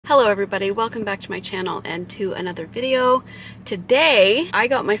Hello everybody, welcome back to my channel and to another video. Today I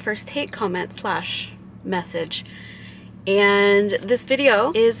got my first hate comment slash message, and this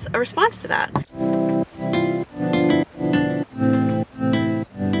video is a response to that.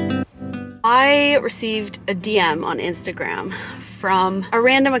 I received a DM on Instagram from a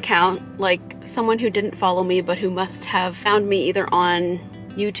random account, like someone who didn't follow me but who must have found me either on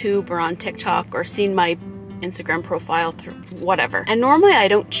YouTube or on TikTok or seen my Instagram profile through whatever. And normally I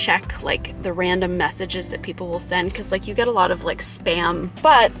don't check like the random messages that people will send because like you get a lot of like spam,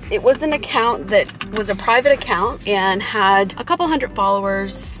 but it was an account that was a private account and had a couple hundred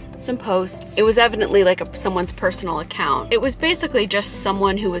followers, some posts. It was evidently like someone's personal account. It was basically just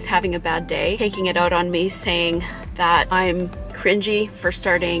someone who was having a bad day, taking it out on me, saying that I'm cringy for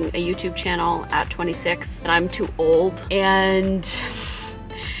starting a YouTube channel at 26, that I'm too old. And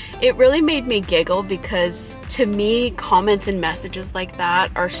it really made me giggle because to me, comments and messages like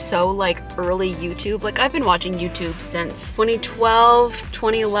that are so like early YouTube. Like I've been watching YouTube since 2012,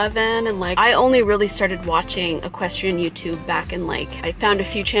 2011, and like I only really started watching equestrian YouTube back in like, I found a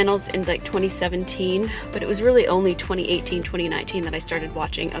few channels in like 2017, but it was really only 2018, 2019 that I started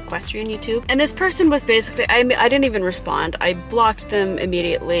watching equestrian YouTube. And this person was basically, I didn't even respond. I blocked them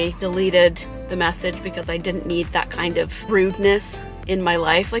immediately, deleted the message because I didn't need that kind of rudeness in my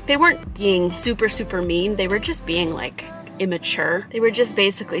life. Like they weren't being super mean, they were just being like immature. They were just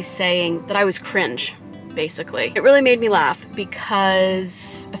basically saying that I was cringe, basically. It really made me laugh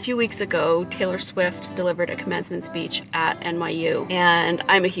because a few weeks ago Taylor Swift delivered a commencement speech at NYU, and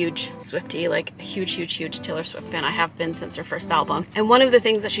I'm a huge Swiftie, like a huge Taylor Swift fan. I have been since her first album. And one of the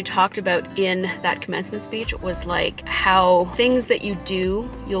things that she talked about in that commencement speech was like how things that you do,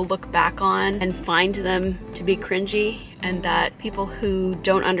 you'll look back on and find them to be cringy, and that people who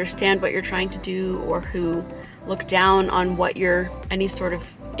don't understand what you're trying to do or who look down on what any sort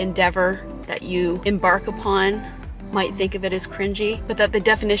of endeavor that you embark upon might think of it as cringy, but that the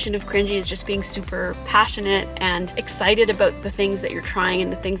definition of cringy is just being super passionate and excited about the things that you're trying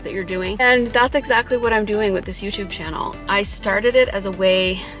and the things that you're doing. And that's exactly what I'm doing with this YouTube channel. I started it as a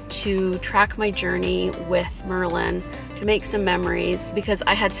way to track my journey with Merlin, to make some memories, because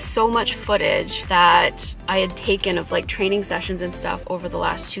I had so much footage that I had taken of like training sessions and stuff over the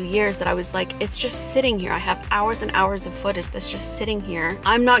last 2 years that I was like, it's just sitting here. I have hours and hours of footage that's just sitting here.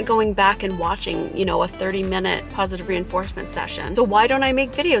 I'm not going back and watching, you know, a 30-minute positive reinforcement session. So why don't I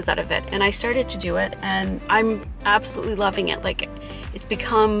make videos out of it? And I started to do it, and I'm absolutely loving it. Like it's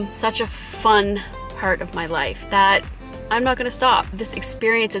become such a fun part of my life that I'm not gonna stop. This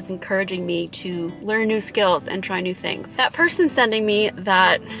experience is encouraging me to learn new skills and try new things. That person sending me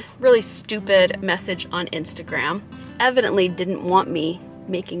that really stupid message on Instagram evidently didn't want me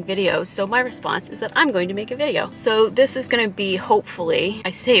making videos, so my response is that I'm going to make a video. So this is going to be, hopefully,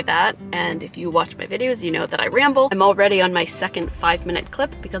 I say that, and if you watch my videos you know that I ramble. I'm already on my second 5-minute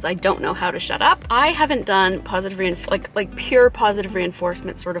clip because I don't know how to shut up. I haven't done positive like pure positive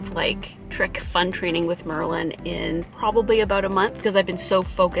reinforcement, sort of like trick fun training with Merlin in probably about a month because I've been so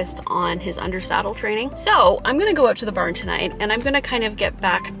focused on his under saddle training. So I'm gonna go out to the barn tonight and I'm gonna kind of get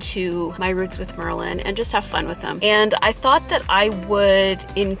back to my roots with Merlin and just have fun with him. And I thought that I would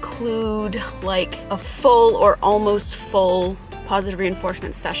include like a full or almost full positive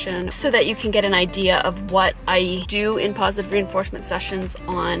reinforcement session so that you can get an idea of what I do in positive reinforcement sessions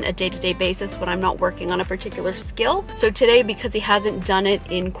on a day-to-day basis when I'm not working on a particular skill. So today, because he hasn't done it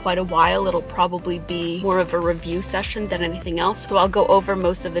in quite a while, it'll probably be more of a review session than anything else. So I'll go over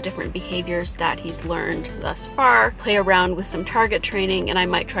most of the different behaviors that he's learned thus far, play around with some target training, and I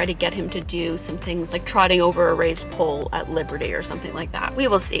might try to get him to do some things like trotting over a raised pole at Liberty or something like that. We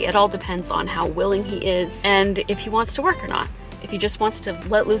will see. It all depends on how willing he is and if he wants to work or not. If he just wants to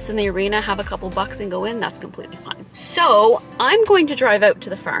let loose in the arena, have a couple bucks and go in, that's completely fine. So I'm going to drive out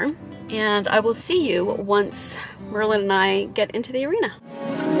to the farm and I will see you once Merlin and I get into the arena.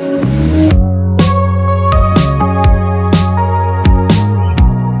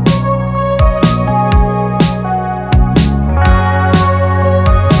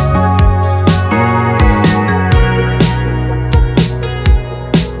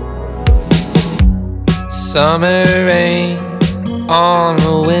 Summer rain on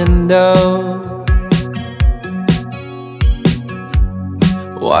the window,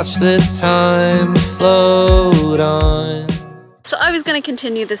 watch the time float on. So I was going to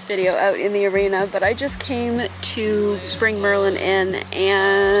continue this video out in the arena, but I just came to bring Merlin in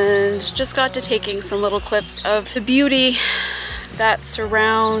and just got to taking some little clips of the beauty that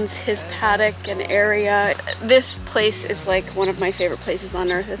surrounds his paddock and area. This place is like one of my favorite places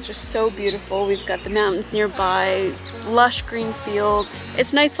on earth. It's just so beautiful. We've got the mountains nearby, lush green fields.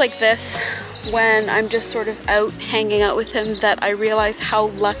 It's nights like this when I'm just sort of out hanging out with him that I realize how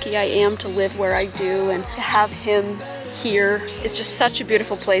lucky I am to live where I do and to have him here. It's just such a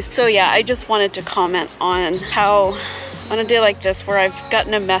beautiful place. So yeah, I just wanted to comment on how on a day like this where I've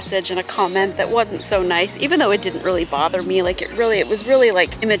gotten a message and a comment that wasn't so nice, even though it didn't really bother me, like it was really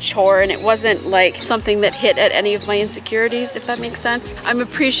like immature, and it wasn't like something that hit at any of my insecurities, if that makes sense. I'm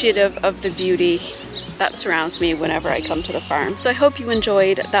appreciative of the beauty that surrounds me whenever I come to the farm. So I hope you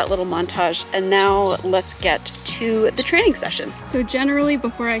enjoyed that little montage, and now let's get to the training session. So generally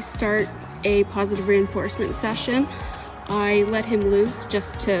before I start a positive reinforcement session, I let him loose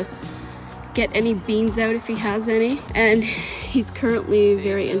just to get any beans out if he has any. And he's currently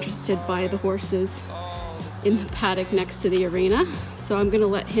very interested by the horses in the paddock next to the arena. So I'm gonna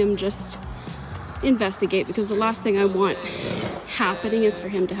let him just investigate, because the last thing I want happening is for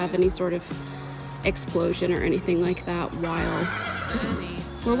him to have any sort of explosion or anything like that while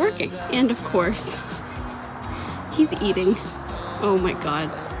we're working. And of course, he's eating. Oh my God.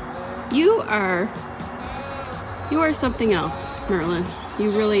 You are something else, Merlin. You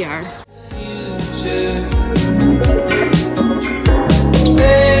really are.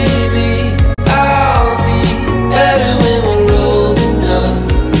 Baby, I'll be better when we're rolling up.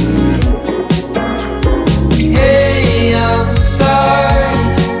 Hey, I'm sorry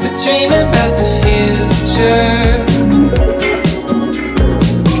for dreaming about the future.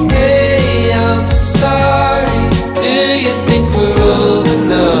 Hey, I'm sorry, do you think we're old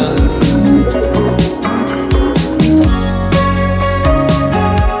enough?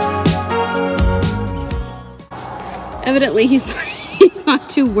 Evidently he's not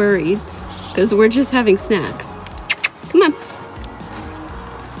too worried, because we're just having snacks. Come on.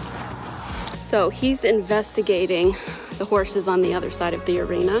 So he's investigating the horses on the other side of the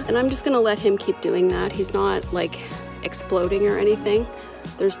arena, and I'm just gonna let him keep doing that. He's not like exploding or anything.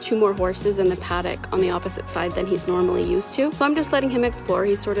 There's 2 more horses in the paddock on the opposite side than he's normally used to. So I'm just letting him explore.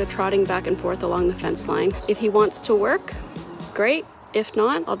 He's sort of trotting back and forth along the fence line. If he wants to work, great. If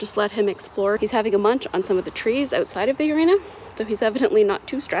not, I'll just let him explore. He's having a munch on some of the trees outside of the arena, so he's evidently not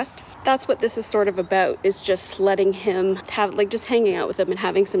too stressed. That's what this is sort of about, is just letting him have, like, just hanging out with him and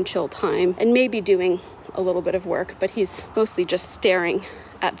having some chill time and maybe doing a little bit of work, but he's mostly just staring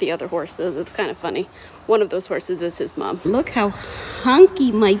at the other horses. It's kind of funny. One of those horses is his mom. Look how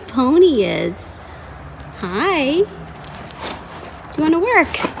hunky my pony is. Hi. Do you want to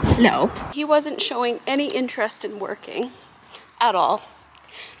work? No. He wasn't showing any interest in working at all.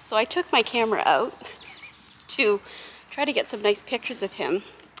 So I took my camera out to try to get some nice pictures of him,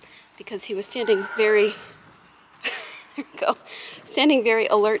 because he was standing very, there we go, standing very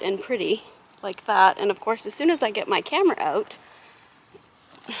alert and pretty like that. And of course, as soon as I get my camera out,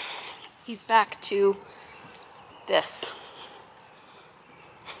 he's back to this.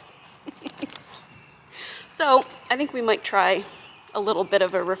 So I think we might try a little bit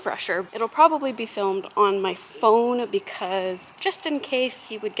of a refresher. It'll probably be filmed on my phone, because just in case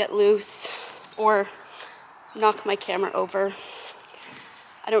he would get loose or knock my camera over,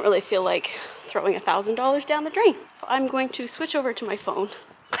 I don't really feel like throwing $1,000 down the drain. So I'm going to switch over to my phone.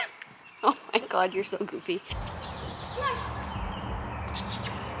 Oh my God, you're so goofy. Come on.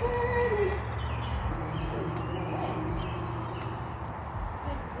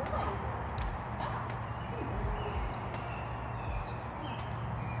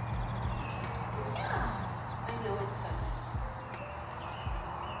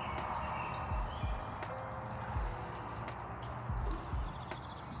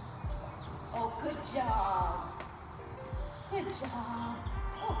 Good job. Good job.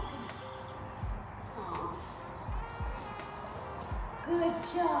 Oh, good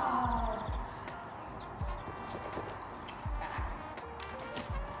job. Back.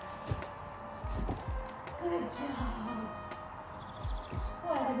 Good job.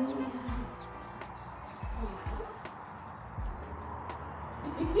 What a man.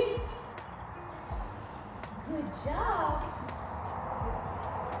 Good job.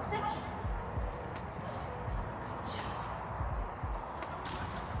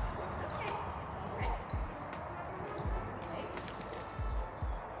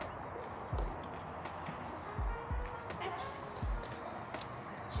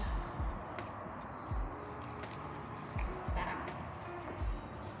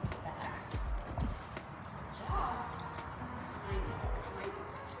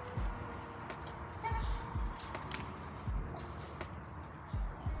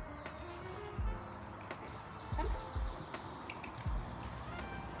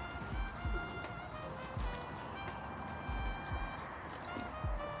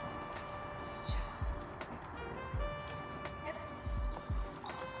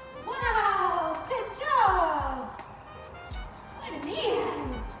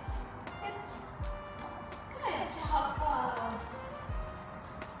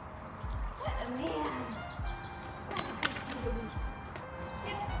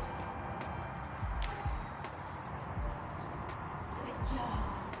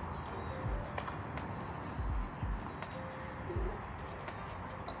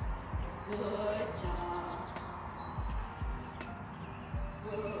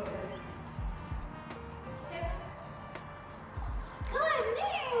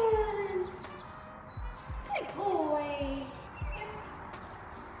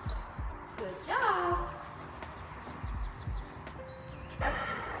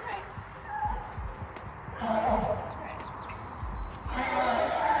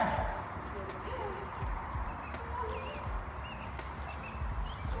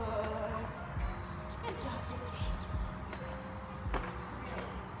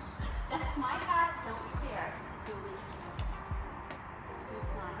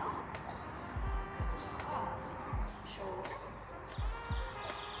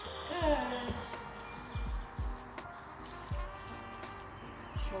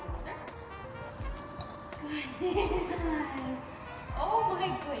 Oh my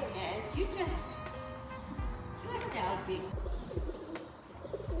goodness, you astound me.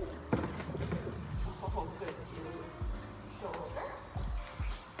 Oh, good too. Shoulder.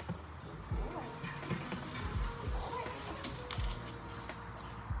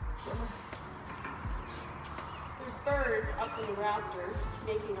 There's birds up in the rafters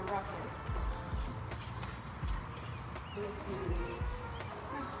making a ruckus.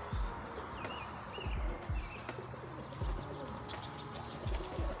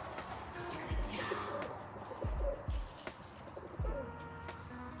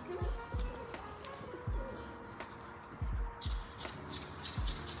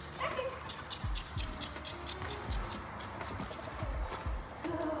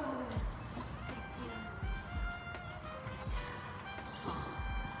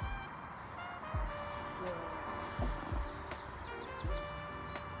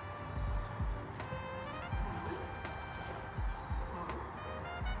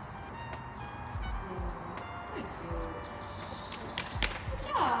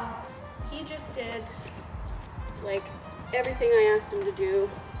 He just did like everything I asked him to do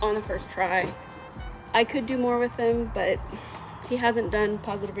on the first try. I could do more with him, but he hasn't done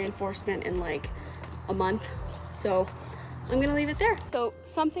positive reinforcement in like a month, so I'm gonna leave it there. So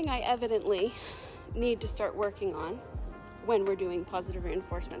something I evidently need to start working on when we're doing positive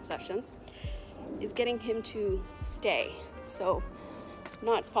reinforcement sessions is getting him to stay. So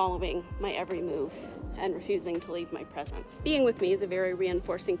not following my every move and refusing to leave my presence. Being with me is a very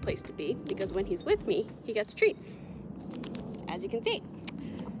reinforcing place to be because when he's with me, he gets treats, as you can see.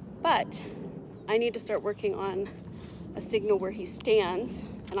 But I need to start working on a signal where he stands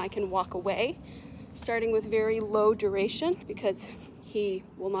and I can walk away, starting with very low duration because he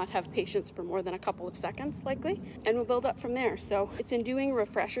will not have patience for more than a couple of seconds likely, and we'll build up from there. So it's in doing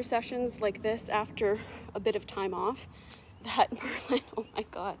refresher sessions like this after a bit of time off that Merlin, oh my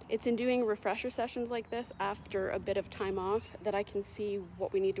God. It's in doing refresher sessions like this after a bit of time off that I can see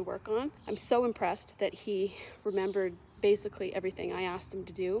what we need to work on. I'm so impressed that he remembered basically everything I asked him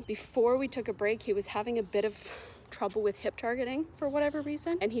to do. Before we took a break, he was having a bit of trouble with hip targeting for whatever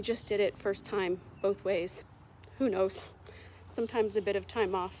reason, and he just did it first time both ways. Who knows? Sometimes a bit of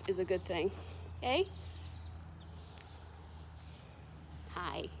time off is a good thing. Eh?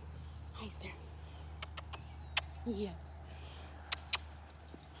 Hi. Hi, sir. Yes.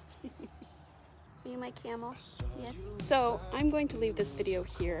 Are you my camel? Yes. So I'm going to leave this video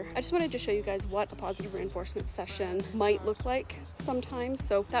here. I just wanted to show you guys what a positive reinforcement session might look like sometimes.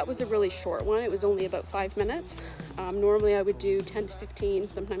 So that was a really short one. It was only about 5 minutes. Normally I would do 10 to 15,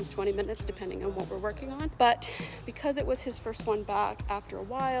 sometimes 20 minutes, depending on what we're working on. But because it was his first one back after a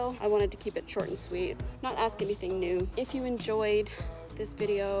while, I wanted to keep it short and sweet, not ask anything new. If you enjoyed this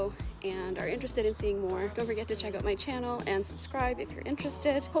video and are interested in seeing more, don't forget to check out my channel and subscribe if you're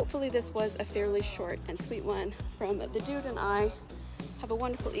interested. Hopefully this was a fairly short and sweet one from the dude and I. Have a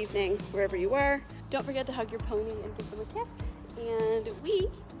wonderful evening wherever you are. Don't forget to hug your pony and give them a kiss, and we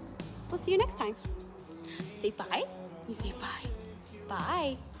will see you next time. Say bye. You say bye.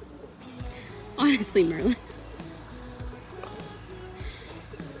 Bye. Honestly, Merlin.